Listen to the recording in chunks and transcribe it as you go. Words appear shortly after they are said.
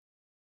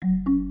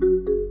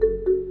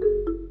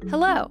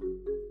Hello!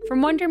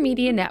 From Wonder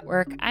Media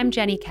Network, I'm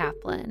Jenny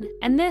Kaplan,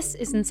 and this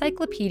is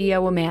Encyclopedia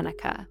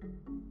Womannica.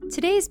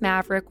 Today's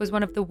Maverick was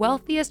one of the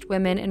wealthiest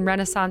women in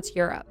Renaissance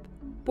Europe.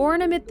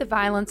 Born amid the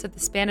violence of the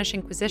Spanish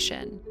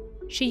Inquisition,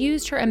 she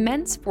used her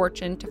immense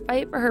fortune to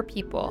fight for her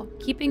people,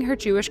 keeping her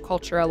Jewish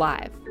culture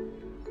alive.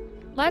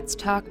 Let's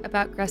talk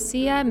about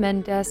Gracia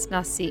Mendes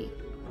Nasi.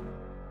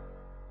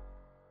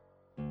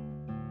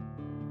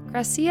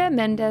 Gracia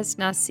Mendes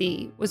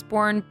Nasi was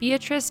born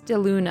Beatriz de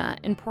Luna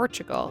in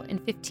Portugal in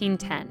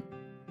 1510.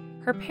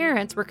 Her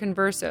parents were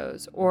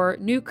conversos, or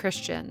New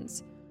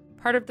Christians,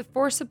 part of the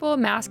forcible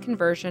mass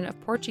conversion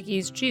of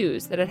Portuguese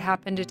Jews that had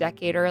happened a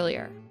decade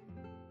earlier.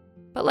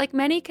 But like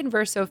many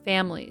converso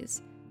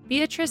families,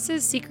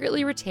 Beatrices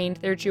secretly retained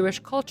their Jewish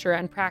culture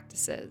and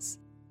practices,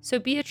 so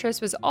Beatrice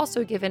was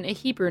also given a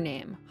Hebrew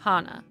name,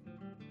 Hannah.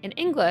 In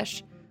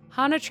English,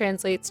 Hannah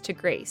translates to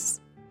grace.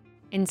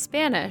 In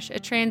Spanish,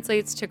 it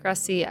translates to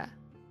Gracia.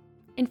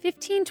 In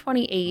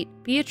 1528,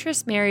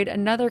 Beatrice married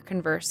another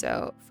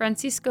converso,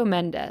 Francisco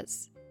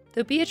Mendes.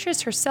 Though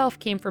Beatrice herself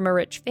came from a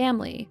rich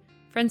family,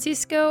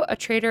 Francisco, a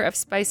trader of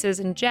spices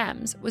and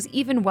gems, was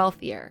even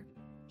wealthier.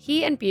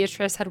 He and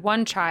Beatrice had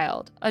one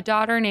child, a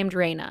daughter named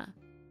Reina.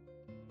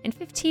 In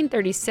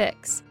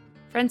 1536,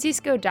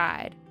 Francisco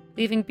died,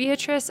 leaving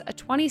Beatrice a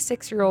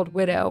 26-year-old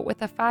widow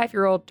with a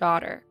 5-year-old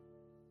daughter.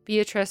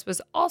 Beatrice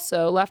was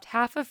also left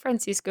half of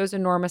Francisco's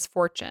enormous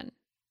fortune.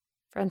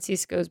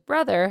 Francisco's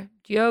brother,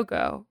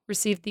 Diogo,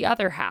 received the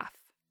other half.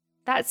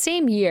 That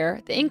same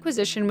year, the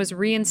Inquisition was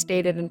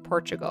reinstated in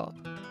Portugal.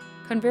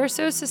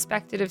 Conversos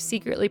suspected of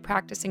secretly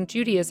practicing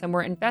Judaism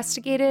were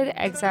investigated,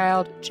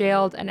 exiled,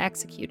 jailed, and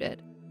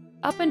executed.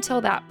 Up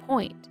until that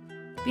point,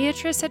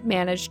 Beatrice had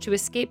managed to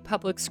escape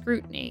public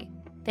scrutiny,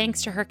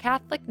 thanks to her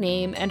Catholic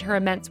name and her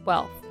immense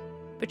wealth.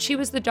 But she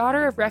was the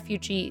daughter of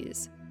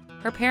refugees.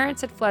 Her parents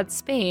had fled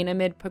Spain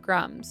amid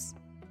pogroms.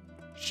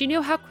 She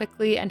knew how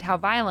quickly and how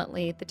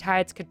violently the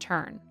tides could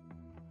turn.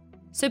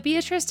 So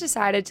Beatrice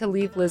decided to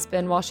leave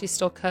Lisbon while she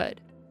still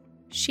could.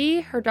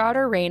 She, her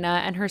daughter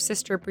Reina, and her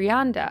sister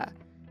Brianda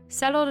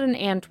settled in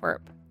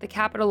Antwerp, the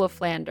capital of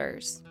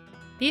Flanders.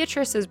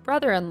 Beatrice's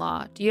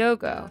brother-in-law,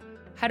 Diogo,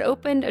 had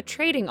opened a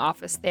trading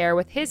office there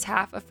with his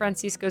half of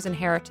Francisco's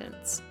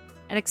inheritance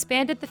and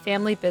expanded the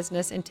family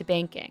business into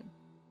banking.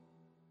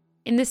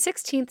 In the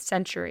 16th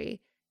century,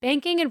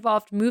 banking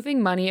involved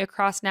moving money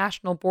across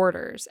national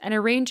borders and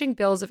arranging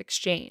bills of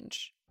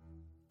exchange.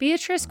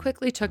 Beatrice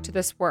quickly took to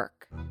this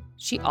work.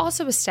 She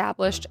also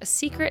established a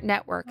secret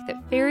network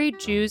that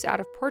ferried Jews out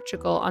of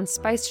Portugal on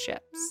spice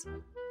ships.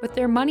 With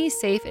their money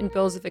safe in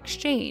bills of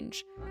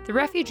exchange, the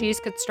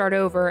refugees could start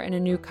over in a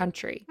new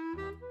country.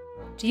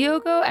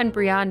 Diogo and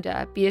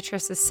Brianda,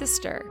 Beatrice's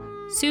sister,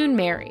 soon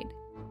married.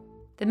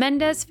 The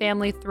Mendes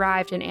family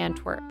thrived in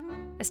Antwerp,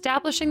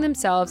 establishing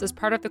themselves as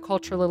part of the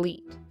cultural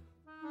elite.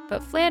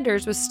 But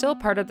Flanders was still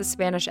part of the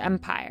Spanish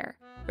Empire,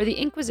 where the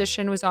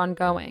Inquisition was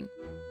ongoing.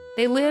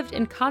 They lived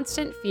in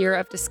constant fear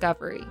of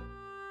discovery.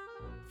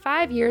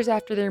 5 years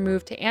after their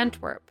move to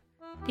Antwerp,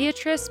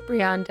 Beatrice,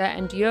 Brianda,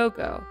 and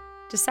Diogo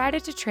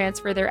decided to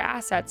transfer their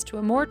assets to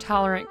a more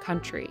tolerant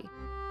country,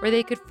 where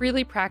they could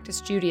freely practice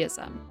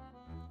Judaism.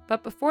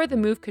 But before the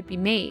move could be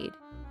made,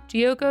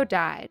 Diogo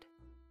died.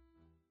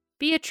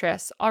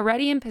 Beatrice,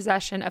 already in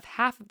possession of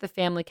half of the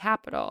family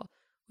capital,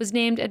 was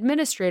named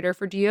administrator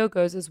for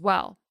Diogo's as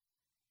well.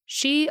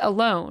 She,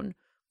 alone,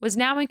 was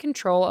now in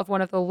control of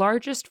one of the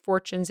largest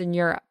fortunes in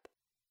Europe.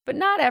 But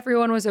not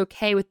everyone was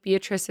okay with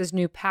Beatrice's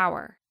new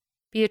power.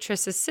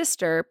 Beatrice's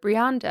sister,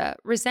 Brianda,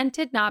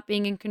 resented not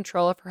being in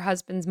control of her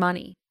husband's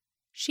money.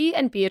 She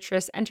and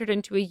Beatrice entered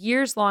into a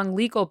years-long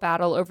legal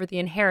battle over the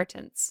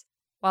inheritance,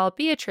 while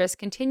Beatrice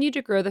continued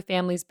to grow the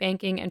family's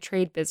banking and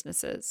trade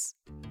businesses.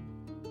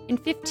 In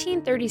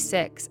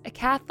 1536, a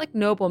Catholic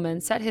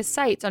nobleman set his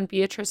sights on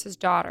Beatrice's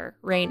daughter,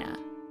 Reina.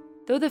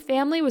 Though the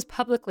family was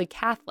publicly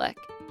Catholic,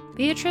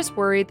 Beatrice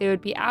worried they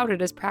would be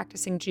outed as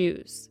practicing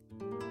Jews.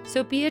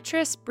 So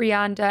Beatrice,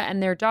 Brianda,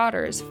 and their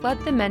daughters fled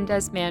the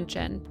Mendes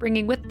mansion,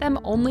 bringing with them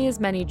only as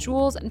many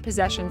jewels and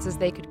possessions as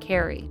they could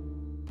carry.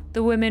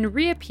 The women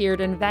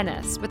reappeared in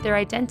Venice with their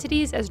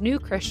identities as New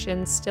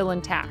Christians still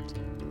intact.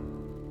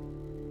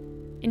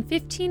 In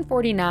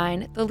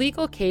 1549, the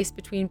legal case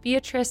between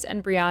Beatrice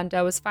and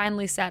Brianda was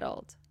finally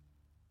settled.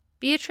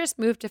 Beatrice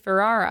moved to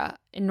Ferrara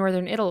in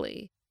northern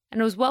Italy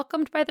and was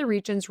welcomed by the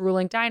region's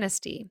ruling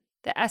dynasty,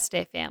 the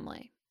Este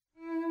family.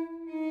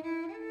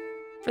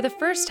 For the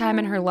first time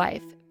in her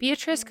life,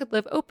 Beatrice could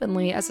live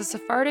openly as a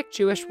Sephardic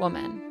Jewish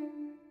woman.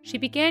 She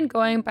began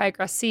going by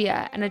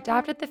Gracia and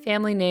adopted the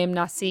family name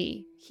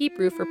Nasi,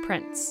 Hebrew for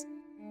prince.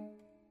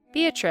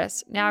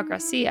 Beatrice, now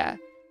Gracia,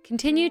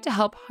 continued to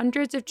help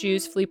hundreds of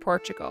Jews flee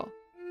Portugal.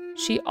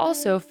 She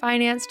also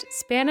financed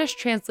Spanish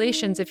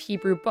translations of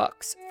Hebrew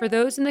books for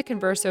those in the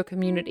Converso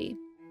community.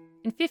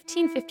 In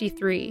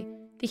 1553,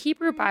 the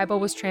Hebrew Bible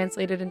was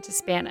translated into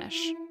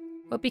Spanish.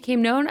 What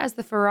became known as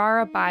the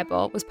Ferrara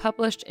Bible was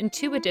published in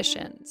 2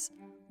 editions,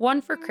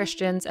 one for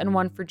Christians and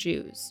one for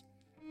Jews.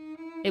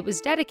 It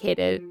was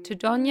dedicated to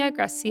Doña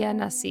Gracia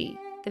Nasi,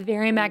 the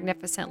Very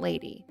Magnificent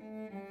Lady.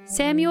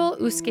 Samuel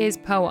Usque's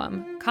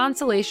poem,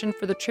 Consolation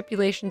for the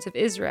Tribulations of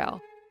Israel,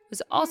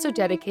 was also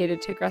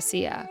dedicated to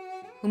Gracia,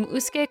 whom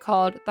Usque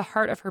called the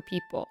heart of her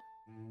people.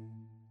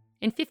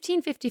 In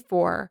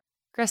 1554,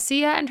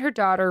 Gracia and her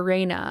daughter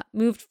Reina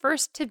moved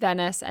first to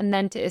Venice and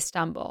then to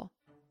Istanbul.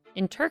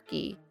 In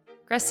Turkey,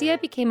 Gracia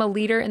became a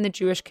leader in the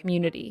Jewish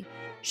community.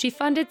 She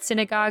funded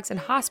synagogues and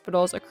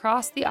hospitals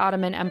across the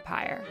Ottoman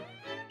Empire.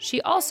 She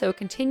also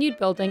continued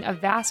building a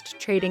vast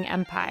trading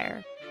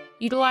empire,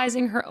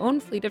 utilizing her own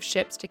fleet of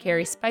ships to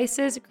carry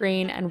spices,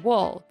 grain, and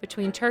wool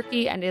between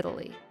Turkey and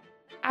Italy.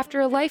 After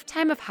a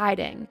lifetime of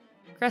hiding,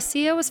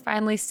 Gracia was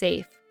finally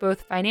safe,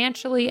 both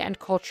financially and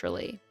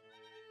culturally.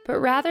 But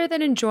rather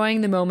than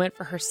enjoying the moment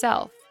for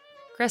herself,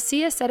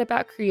 Gracia set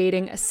about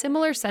creating a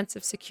similar sense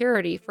of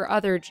security for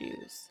other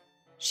Jews.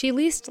 She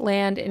leased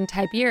land in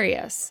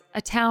Tiberias,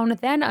 a town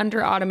then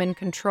under Ottoman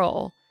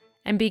control,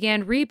 and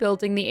began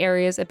rebuilding the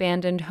area's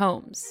abandoned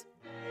homes.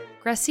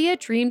 Gracia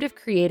dreamed of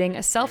creating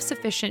a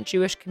self-sufficient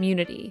Jewish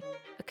community,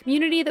 a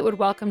community that would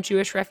welcome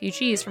Jewish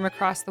refugees from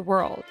across the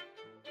world.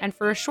 And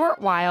for a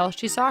short while,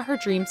 she saw her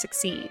dream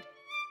succeed.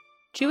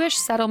 Jewish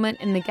settlement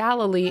in the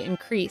Galilee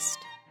increased,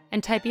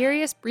 and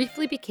Tiberias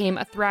briefly became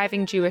a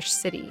thriving Jewish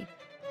city.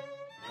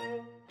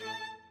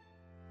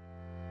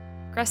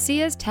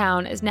 Gracia's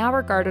town is now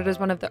regarded as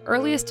one of the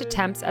earliest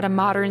attempts at a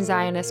modern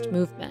Zionist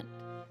movement.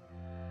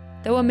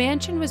 Though a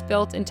mansion was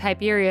built in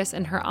Tiberias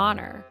in her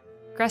honor,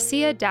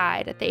 Gracia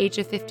died at the age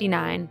of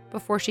 59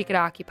 before she could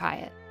occupy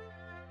it.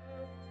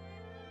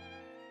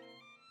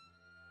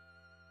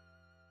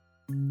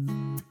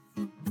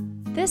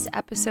 This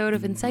episode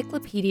of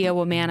Encyclopedia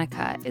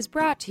Womanica is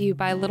brought to you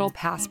by Little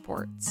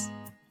Passports.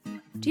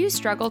 Do you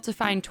struggle to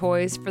find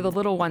toys for the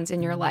little ones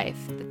in your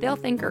life that they'll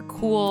think are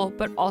cool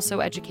but also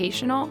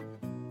educational?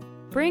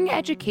 Bring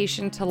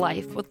education to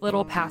life with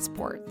Little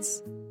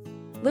Passports.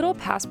 Little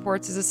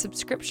Passports is a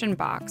subscription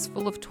box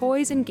full of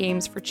toys and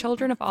games for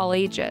children of all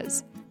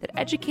ages that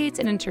educates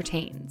and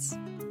entertains.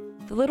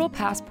 The Little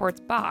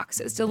Passports box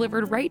is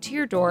delivered right to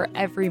your door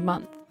every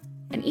month,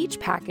 and each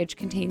package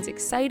contains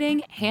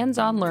exciting,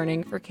 hands-on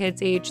learning for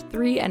kids age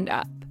 3 and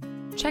up.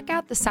 Check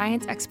out the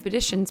Science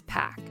Expeditions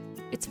pack.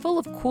 It's full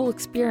of cool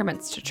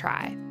experiments to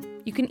try.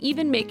 You can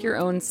even make your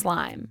own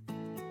slime.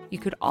 You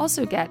could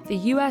also get the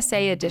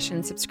USA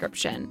Edition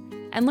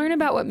subscription and learn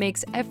about what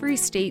makes every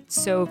state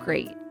so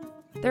great.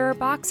 There are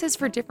boxes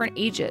for different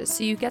ages,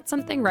 so you get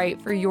something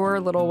right for your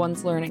little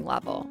one's learning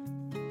level.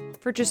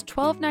 For just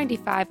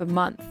 $12.95 a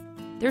month,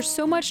 there's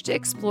so much to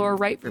explore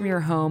right from your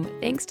home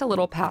thanks to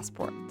Little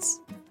Passports.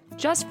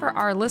 Just for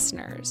our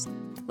listeners,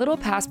 Little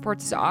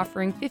Passports is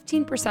offering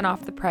 15%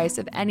 off the price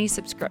of any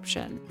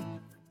subscription.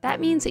 That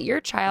means that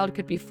your child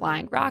could be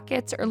flying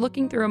rockets or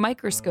looking through a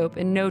microscope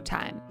in no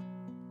time.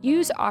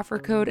 Use offer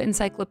code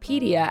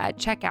Encyclopedia at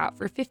checkout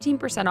for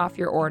 15% off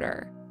your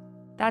order.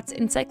 That's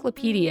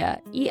Encyclopedia,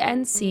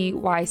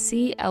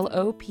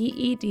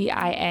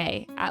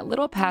 ENCYCLOPEDIA at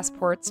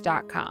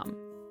littlepassports.com.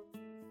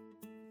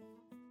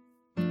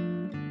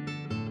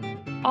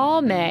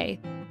 All May,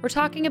 we're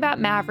talking about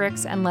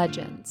Mavericks and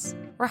legends.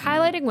 We're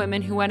highlighting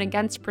women who went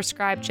against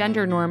prescribed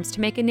gender norms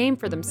to make a name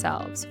for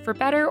themselves, for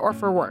better or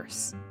for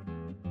worse.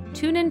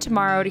 Tune in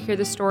tomorrow to hear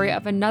the story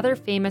of another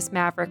famous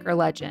maverick or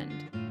legend.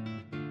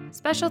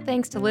 Special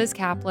thanks to Liz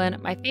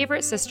Kaplan, my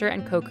favorite sister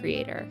and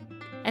co-creator.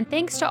 And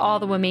thanks to all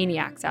the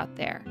Womaniacs out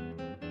there.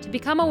 To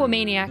become a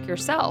Womaniac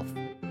yourself,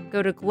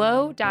 go to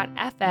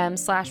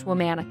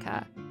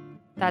glow.fm/Womanica.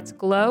 That's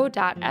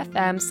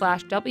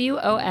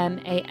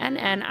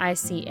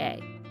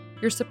glow.fm/WOMANNICA.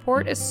 Your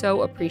support is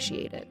so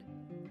appreciated.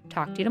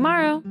 Talk to you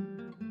tomorrow.